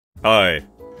Hi.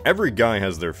 Every guy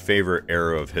has their favorite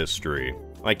era of history.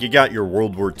 Like, you got your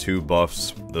World War II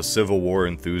buffs, the Civil War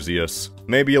enthusiasts,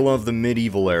 maybe you love the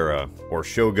medieval era, or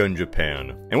Shogun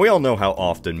Japan. And we all know how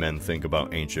often men think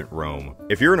about ancient Rome.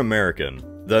 If you're an American,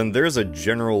 then there's a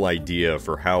general idea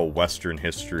for how Western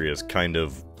history is kind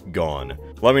of gone.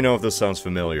 Let me know if this sounds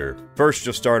familiar. First,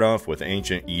 just start off with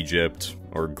ancient Egypt,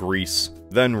 or Greece,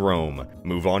 then Rome,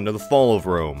 move on to the fall of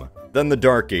Rome, then the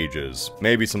Dark Ages,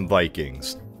 maybe some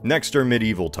Vikings. Next are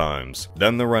medieval times,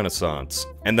 then the Renaissance,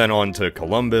 and then on to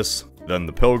Columbus, then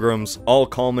the Pilgrims, all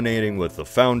culminating with the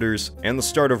founders and the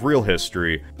start of real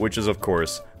history, which is of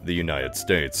course the United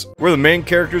States. We're the main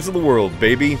characters of the world,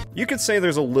 baby! You could say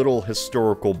there's a little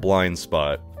historical blind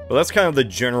spot, but that's kind of the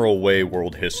general way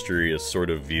world history is sort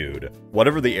of viewed.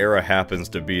 Whatever the era happens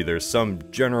to be, there's some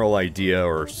general idea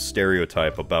or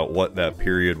stereotype about what that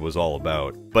period was all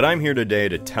about. But I'm here today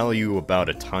to tell you about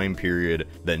a time period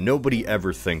that nobody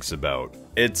ever thinks about.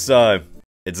 It's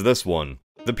this one.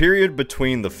 The period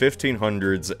between the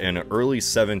 1500s and early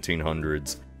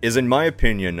 1700s is, in my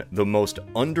opinion, the most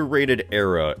underrated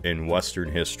era in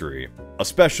Western history,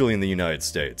 especially in the United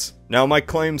States. Now, my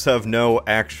claims have no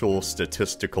actual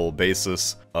statistical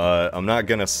basis. I'm not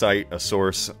gonna cite a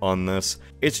source on this.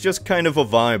 It's just kind of a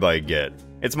vibe I get.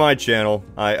 It's my channel,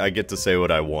 I get to say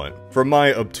what I want. From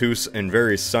my obtuse and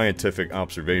very scientific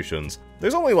observations,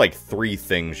 there's only like 3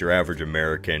 things your average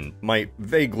American might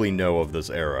vaguely know of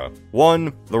this era.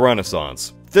 1, the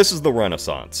Renaissance. This is the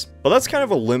Renaissance. But that's kind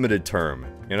of a limited term.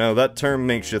 You know, that term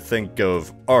makes you think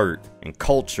of art and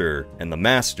culture and the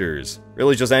masters.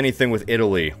 Really just anything with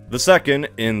Italy. The second,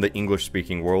 in the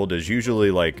English-speaking world, is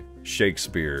usually like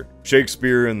Shakespeare.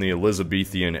 Shakespeare in the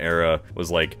Elizabethan era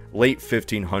was like late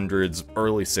 1500s,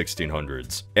 early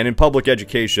 1600s. And in public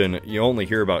education, you only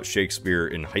hear about Shakespeare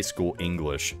in high school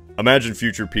English. Imagine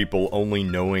future people only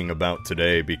knowing about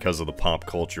today because of the pop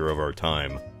culture of our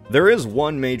time. There is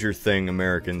one major thing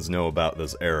Americans know about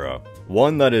this era.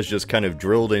 One that is just kind of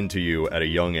drilled into you at a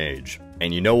young age.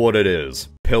 And you know what it is.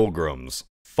 Pilgrims.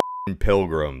 F***ing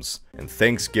pilgrims. And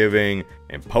Thanksgiving,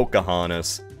 and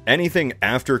Pocahontas. Anything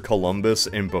after Columbus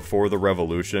and before the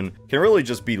Revolution can really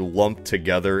just be lumped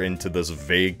together into this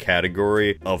vague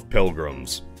category of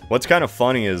pilgrims. What's kind of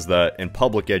funny is that, in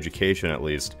public education at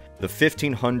least, the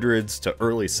 1500s to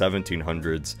early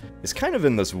 1700s is kind of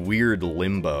in this weird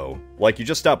limbo. Like, you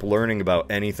just stop learning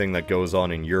about anything that goes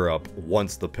on in Europe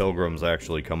once the Pilgrims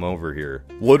actually come over here.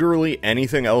 Literally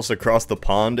anything else across the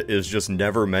pond is just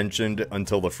never mentioned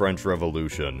until the French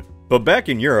Revolution. But back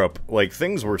in Europe, like,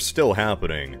 things were still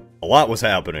happening. A lot was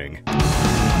happening.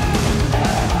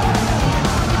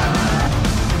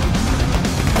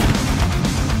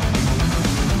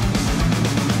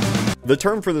 The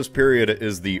term for this period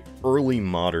is the early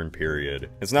modern period.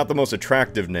 It's not the most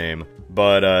attractive name,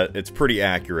 but it's pretty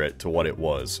accurate to what it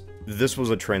was. This was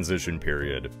a transition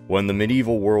period, when the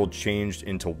medieval world changed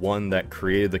into one that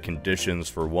created the conditions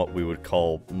for what we would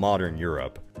call modern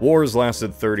Europe. Wars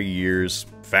lasted 30 years,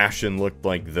 fashion looked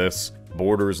like this,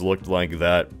 borders looked like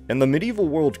that, and the medieval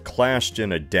world clashed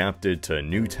and adapted to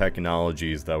new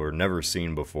technologies that were never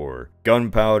seen before.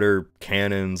 Gunpowder,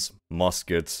 cannons,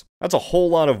 muskets. That's a whole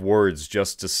lot of words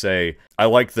just to say, I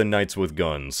like the knights with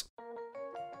guns.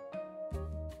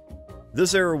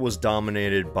 This era was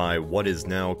dominated by what is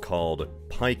now called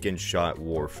pike and shot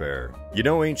warfare. You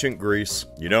know ancient Greece?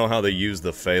 You know how they used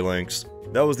the phalanx?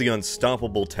 That was the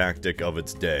unstoppable tactic of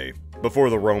its day, before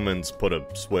the Romans put a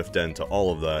swift end to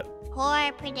all of that.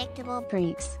 Poor predictable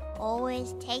Freaks.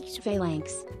 always takes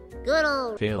Phalanx. good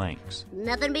old Phalanx.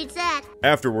 nothing beats that.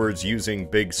 Afterwards, using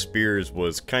big spears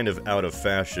was kind of out of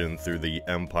fashion through the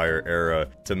Empire era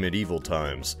to medieval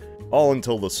times, all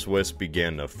until the Swiss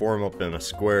began to form up in a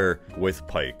square with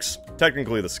pikes.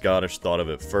 Technically the Scottish thought of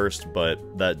it first, but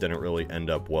that didn't really end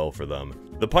up well for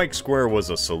them. The pike square was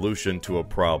a solution to a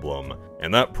problem,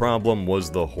 and that problem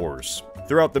was the horse.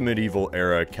 Throughout the medieval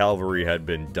era, cavalry had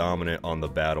been dominant on the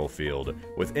battlefield,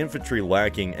 with infantry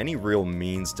lacking any real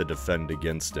means to defend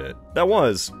against it. That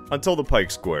was, until the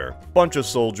pike square. Bunch of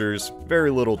soldiers,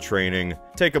 very little training,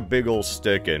 take a big ol'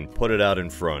 stick and put it out in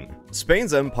front.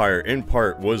 Spain's empire, in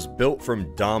part, was built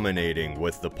from dominating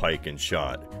with the pike and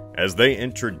shot, as they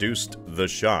introduced the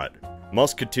shot.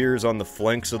 Musketeers on the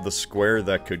flanks of the square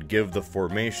that could give the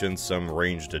formation some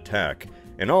ranged attack,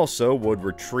 and also would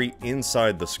retreat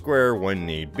inside the square when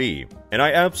need be. And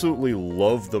I absolutely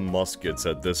love the muskets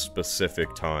at this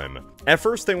specific time. At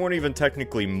first they weren't even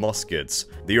technically muskets.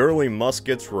 The early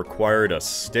muskets required a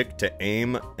stick to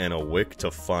aim and a wick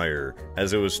to fire,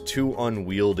 as it was too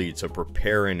unwieldy to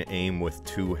prepare and aim with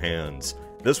 2 hands.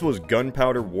 This was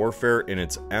gunpowder warfare in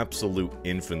its absolute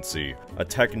infancy, a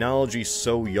technology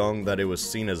so young that it was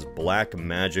seen as black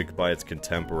magic by its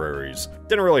contemporaries.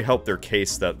 Didn't really help their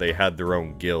case that they had their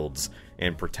own guilds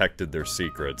and protected their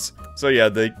secrets. So yeah,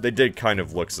 they did kind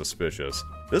of look suspicious.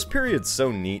 This period's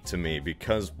so neat to me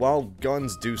because while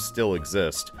guns do still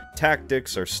exist,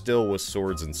 tactics are still with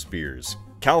swords and spears.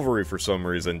 Cavalry, for some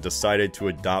reason, decided to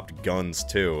adopt guns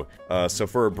too, so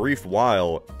for a brief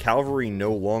while, cavalry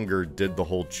no longer did the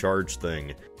whole charge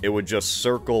thing. It would just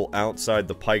circle outside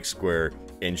the pike square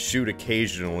and shoot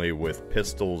occasionally with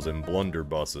pistols and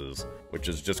blunderbusses, which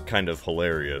is just kind of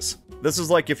hilarious. This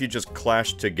is like if you just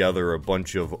clashed together a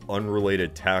bunch of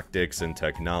unrelated tactics and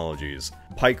technologies.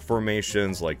 Pike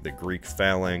formations like the Greek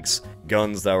phalanx,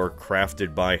 guns that were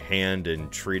crafted by hand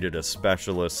and treated as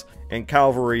specialists, and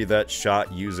cavalry that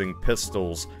shot using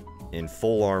pistols in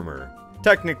full armor.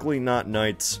 Technically not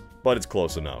knights, but it's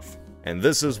close enough. And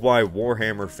this is why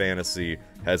Warhammer Fantasy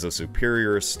has a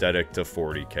superior aesthetic to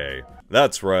 40k.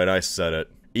 That's right, I said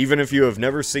it. Even if you have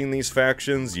never seen these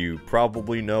factions, you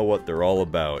probably know what they're all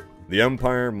about. The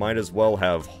Empire might as well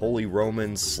have Holy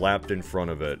Romans slapped in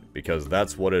front of it, because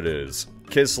that's what it is.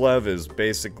 Kislev is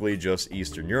basically just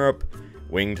Eastern Europe,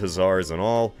 winged hussars and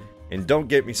all, and don't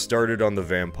get me started on the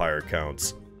vampire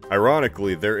counts.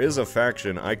 Ironically, there is a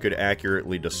faction I could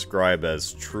accurately describe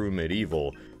as true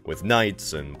medieval, with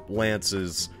knights and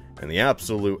lances, and the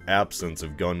absolute absence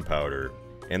of gunpowder.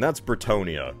 And that's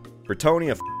Bretonnia.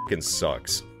 Bretonnia f***ing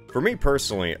sucks. For me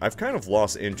personally, I've kind of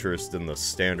lost interest in the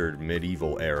standard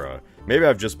medieval era. Maybe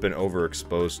I've just been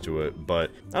overexposed to it,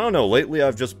 but I don't know, lately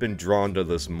I've just been drawn to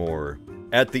this more.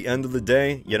 At the end of the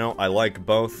day, you know, I like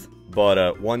both,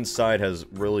 but one side has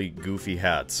really goofy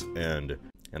hats, and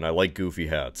I like goofy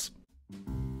hats.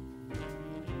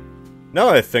 Now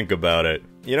that I think about it,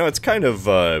 you know, it's kind of,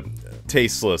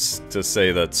 tasteless to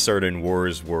say that certain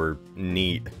wars were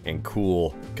neat and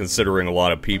cool, considering a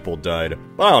lot of people died.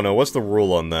 I don't know, what's the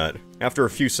rule on that? After a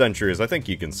few centuries, I think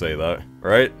you can say that,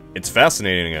 right? It's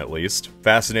fascinating, at least.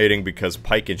 Fascinating because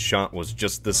pike and shot was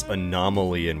just this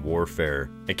anomaly in warfare.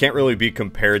 It can't really be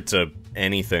compared to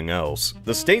anything else.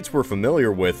 The states we're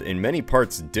familiar with in many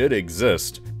parts did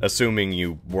exist, assuming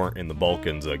you weren't in the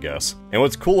Balkans, I guess. And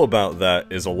what's cool about that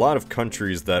is a lot of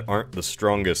countries that aren't the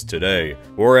strongest today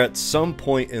were at some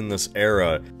point in this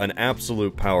era an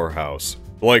absolute powerhouse.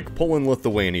 Like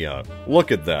Poland-Lithuania.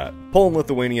 Look at that.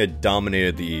 Poland-Lithuania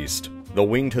dominated the East. The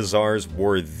winged hussars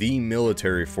were the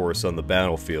military force on the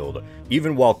battlefield,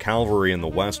 even while cavalry in the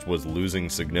West was losing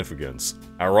significance.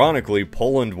 Ironically,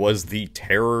 Poland was the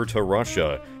terror to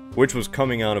Russia, which was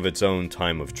coming out of its own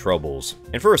time of troubles.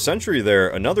 And for a century there,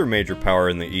 another major power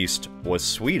in the East was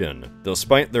Sweden.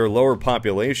 Despite their lower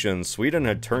population, Sweden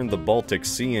had turned the Baltic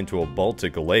Sea into a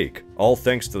Baltic lake, all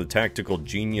thanks to the tactical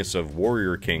genius of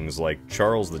warrior kings like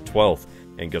Charles XII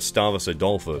and Gustavus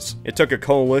Adolphus. It took a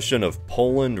coalition of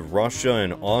Poland, Russia,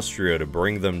 and Austria to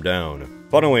bring them down.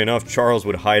 Funnily enough, Charles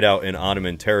would hide out in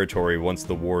Ottoman territory once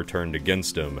the war turned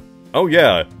against him. Oh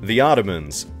yeah, the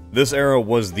Ottomans. This era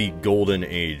was the golden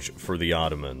age for the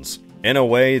Ottomans. In a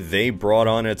way, they brought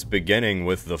on its beginning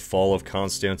with the fall of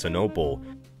Constantinople,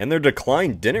 and their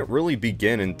decline didn't really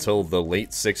begin until the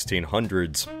late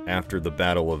 1600s after the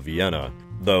Battle of Vienna,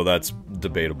 though that's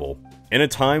debatable. In a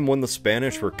time when the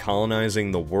Spanish were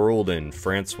colonizing the world and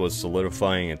France was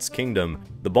solidifying its kingdom,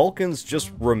 the Balkans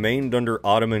just remained under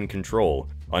Ottoman control,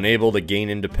 unable to gain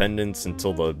independence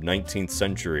until the 19th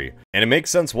century. And it makes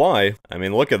sense why. I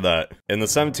mean, look at that. In the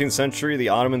 17th century, the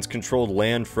Ottomans controlled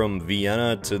land from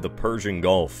Vienna to the Persian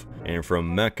Gulf, and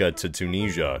from Mecca to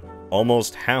Tunisia.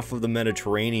 Almost half of the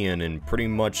Mediterranean and pretty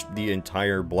much the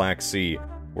entire Black Sea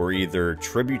were either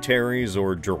tributaries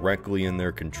or directly in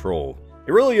their control.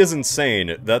 It really is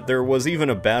insane that there was even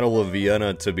a Battle of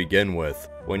Vienna to begin with,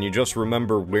 when you just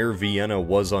remember where Vienna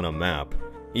was on a map.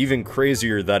 Even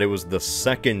crazier that it was the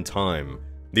second time.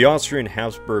 The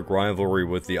Austrian-Habsburg rivalry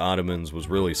with the Ottomans was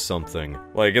really something.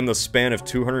 Like, in the span of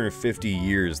 250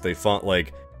 years, they fought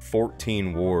like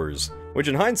 14 wars. Which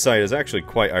in hindsight is actually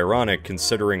quite ironic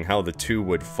considering how the two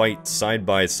would fight side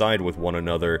by side with one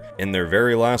another in their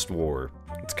very last war.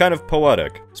 It's kind of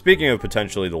poetic. Speaking of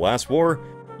potentially the last war,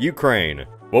 Ukraine.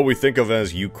 What we think of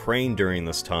as Ukraine during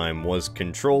this time was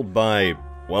controlled by,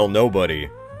 well, nobody.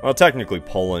 Well, technically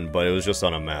Poland, but it was just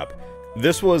on a map.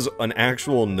 This was an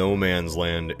actual no man's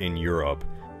land in Europe.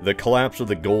 The collapse of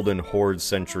the Golden Horde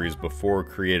centuries before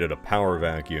created a power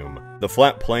vacuum. The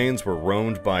flat plains were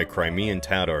roamed by Crimean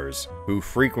Tatars, who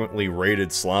frequently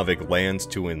raided Slavic lands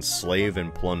to enslave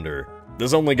and plunder.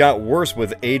 This only got worse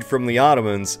with aid from the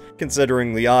Ottomans,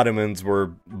 considering the Ottomans were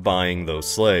buying those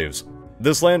slaves.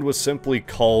 This land was simply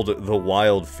called the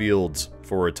Wild Fields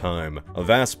for a time, a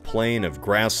vast plain of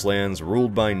grasslands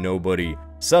ruled by nobody,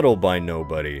 settled by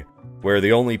nobody, where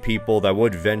the only people that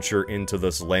would venture into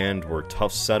this land were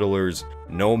tough settlers,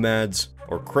 nomads,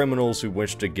 or criminals who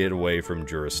wished to get away from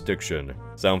jurisdiction.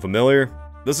 Sound familiar?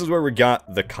 This is where we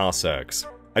got the Cossacks.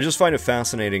 I just find it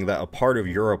fascinating that a part of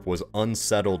Europe was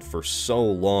unsettled for so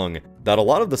long that a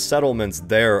lot of the settlements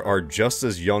there are just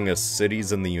as young as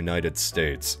cities in the United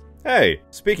States. Hey,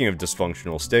 speaking of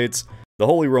dysfunctional states, the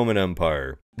Holy Roman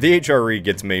Empire. The HRE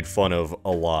gets made fun of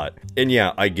a lot, and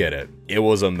yeah, I get it. It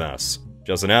was a mess.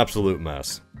 Just an absolute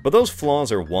mess. But those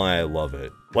flaws are why I love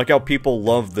it. Like how people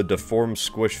love the deformed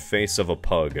squish face of a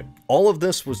pug. All of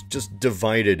this was just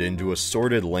divided into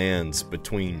assorted lands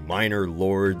between minor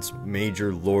lords,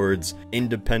 major lords,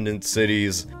 independent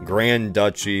cities, grand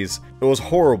duchies. It was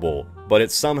horrible, but it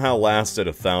somehow lasted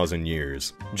 1,000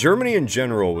 years. Germany in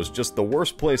general was just the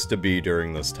worst place to be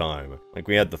during this time. Like,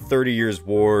 we had the 30 Years'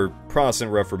 War, Protestant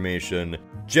Reformation,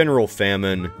 general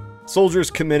famine,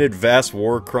 soldiers committed vast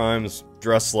war crimes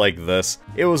dressed like this.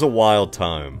 It was a wild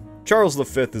time. Charles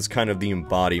V is kind of the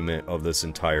embodiment of this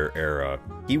entire era.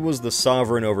 He was the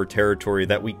sovereign over territory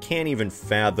that we can't even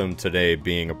fathom today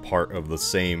being a part of the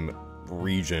same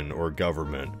region or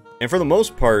government. And for the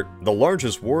most part, the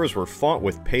largest wars were fought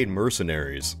with paid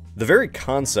mercenaries. The very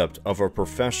concept of a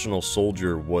professional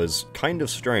soldier was kind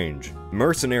of strange.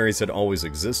 Mercenaries had always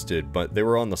existed, but they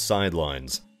were on the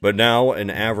sidelines. But now, an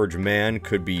average man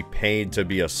could be paid to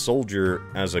be a soldier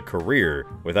as a career,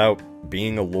 without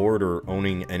being a lord or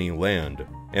owning any land.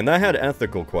 And that had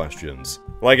ethical questions.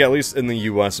 Like, at least in the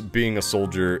US, being a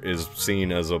soldier is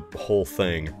seen as a whole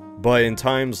thing. But in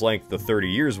times like the 30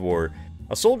 Years' War,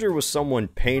 a soldier was someone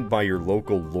paid by your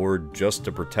local lord just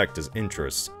to protect his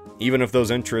interests. Even if those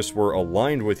interests were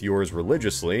aligned with yours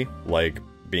religiously, like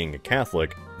being a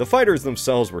Catholic, the fighters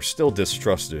themselves were still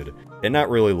distrusted, and not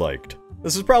really liked.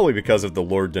 This is probably because if the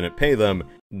lord didn't pay them,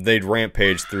 they'd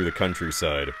rampage through the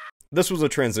countryside. This was a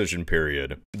transition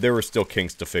period. There were still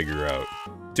kinks to figure out.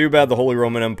 Too bad the Holy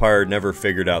Roman Empire never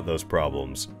figured out those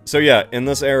problems. So yeah, in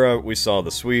this era, we saw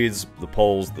the Swedes, the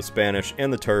Poles, the Spanish,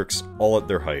 and the Turks all at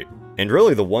their height. And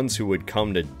really the ones who would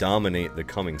come to dominate the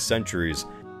coming centuries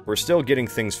were still getting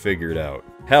things figured out.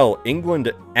 Hell,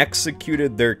 England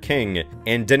executed their king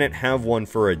and didn't have one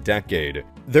for a decade.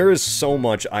 There is so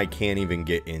much I can't even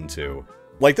get into.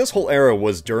 Like, this whole era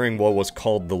was during what was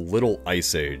called the Little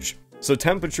Ice Age. So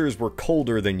temperatures were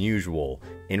colder than usual,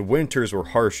 and winters were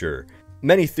harsher.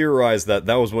 Many theorize that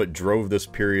that was what drove this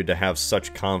period to have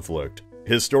such conflict.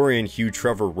 Historian Hugh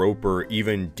Trevor Roper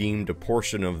even deemed a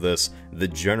portion of this the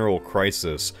General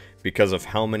Crisis because of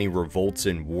how many revolts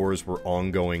and wars were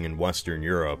ongoing in Western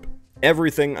Europe.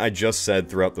 Everything I just said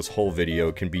throughout this whole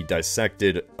video can be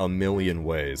dissected a million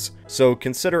ways, so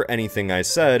consider anything I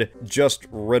said just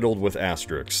riddled with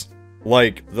asterisks.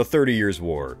 Like the 30 Years'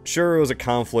 War. Sure, it was a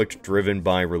conflict driven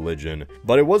by religion,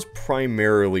 but it was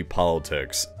primarily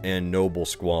politics and noble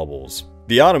squabbles.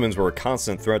 The Ottomans were a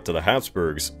constant threat to the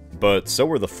Habsburgs, but so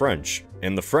were the French,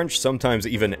 and the French sometimes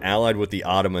even allied with the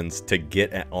Ottomans to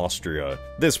get at Austria.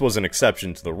 This was an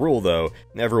exception to the rule though,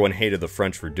 everyone hated the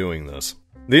French for doing this.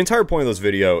 The entire point of this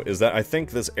video is that I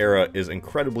think this era is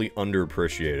incredibly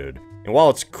underappreciated, and while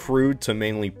it's crude to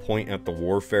mainly point at the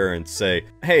warfare and say,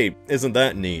 hey, isn't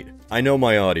that neat? I know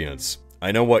my audience.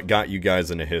 I know what got you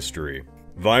guys into history.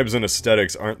 Vibes and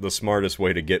aesthetics aren't the smartest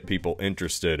way to get people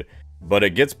interested, but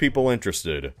it gets people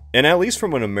interested. And at least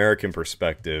from an American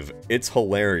perspective, it's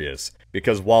hilarious,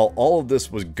 because while all of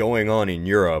this was going on in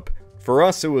Europe, for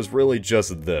us it was really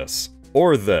just this.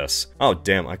 Or this. Oh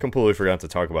damn, I completely forgot to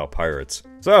talk about pirates.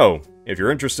 So, if you're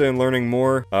interested in learning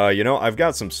more, I've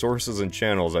got some sources and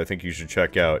channels I think you should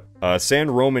check out.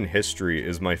 Sand Roman History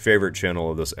is my favorite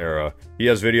channel of this era. He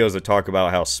has videos that talk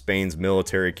about how Spain's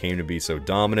military came to be so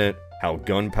dominant, how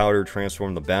gunpowder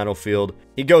transformed the battlefield.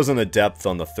 He goes into depth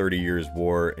on the 30 Years'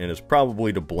 War and is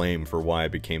probably to blame for why I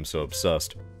became so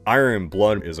obsessed. Iron and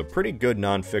Blood is a pretty good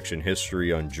non-fiction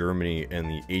history on Germany and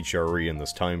the HRE in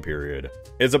this time period.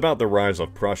 It's about the rise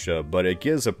of Prussia, but it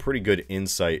gives a pretty good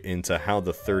insight into how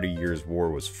the 30 Years'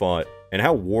 War was fought, and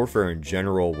how warfare in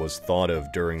general was thought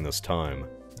of during this time.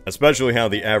 Especially how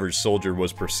the average soldier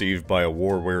was perceived by a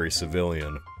war-weary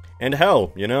civilian. And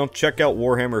hell, check out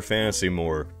Warhammer Fantasy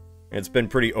more. It's been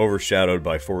pretty overshadowed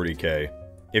by 40k.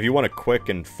 If you want a quick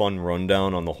and fun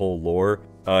rundown on the whole lore,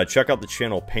 check out the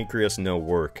channel Pancreas No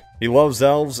Work. He loves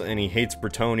elves and he hates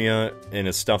Bretonia, and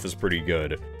his stuff is pretty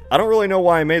good. I don't really know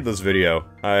why I made this video.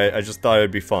 I just thought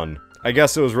it'd be fun. I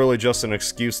guess it was really just an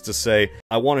excuse to say,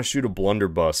 I want to shoot a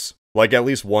blunderbuss. Like at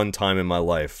least one time in my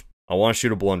life. I want to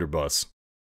shoot a blunderbuss.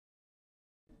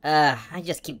 I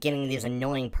just keep getting these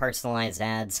annoying personalized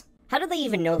ads. How do they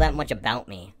even know that much about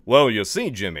me? Well, you see,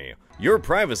 Jimmy, your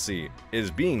privacy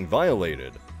is being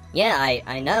violated. Yeah,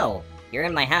 I know. You're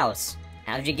in my house.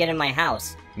 How'd you get in my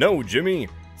house? No, Jimmy.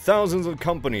 Thousands of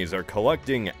companies are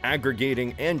collecting,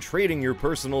 aggregating, and trading your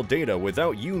personal data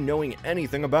without you knowing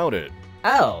anything about it.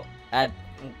 Oh,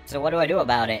 so what do I do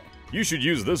about it? You should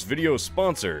use this video's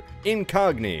sponsor,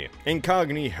 Incogni.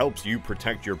 Incogni helps you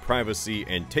protect your privacy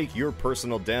and take your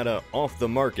personal data off the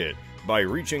market by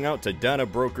reaching out to data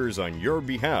brokers on your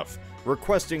behalf,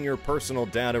 requesting your personal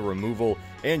data removal,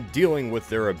 and dealing with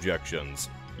their objections.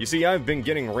 You see, I've been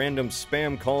getting random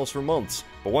spam calls for months,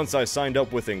 but once I signed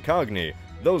up with Incogni,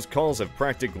 those calls have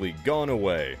practically gone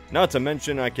away. Not to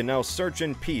mention, I can now search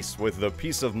in peace with the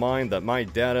peace of mind that my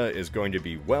data is going to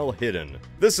be well hidden.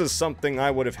 This is something I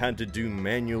would have had to do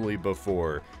manually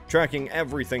before, tracking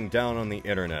everything down on the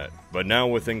internet. But now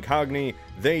with Incogni,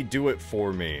 they do it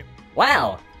for me.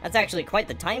 Wow, that's actually quite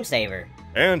the time saver.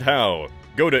 And how?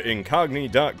 Go to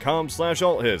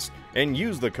incogni.com/althist and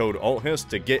use the code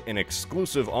althist to get an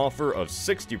exclusive offer of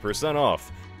 60%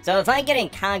 off. So if I get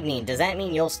Incogni, does that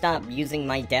mean you'll stop using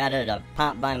my data to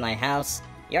pop by my house?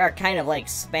 You're kind of like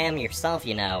spam yourself,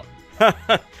 you know.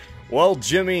 Well,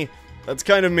 Jimmy, that's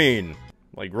kind of mean.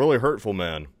 Like, really hurtful,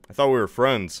 man. I thought we were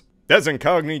friends. That's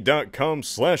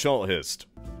incogni.com/althist.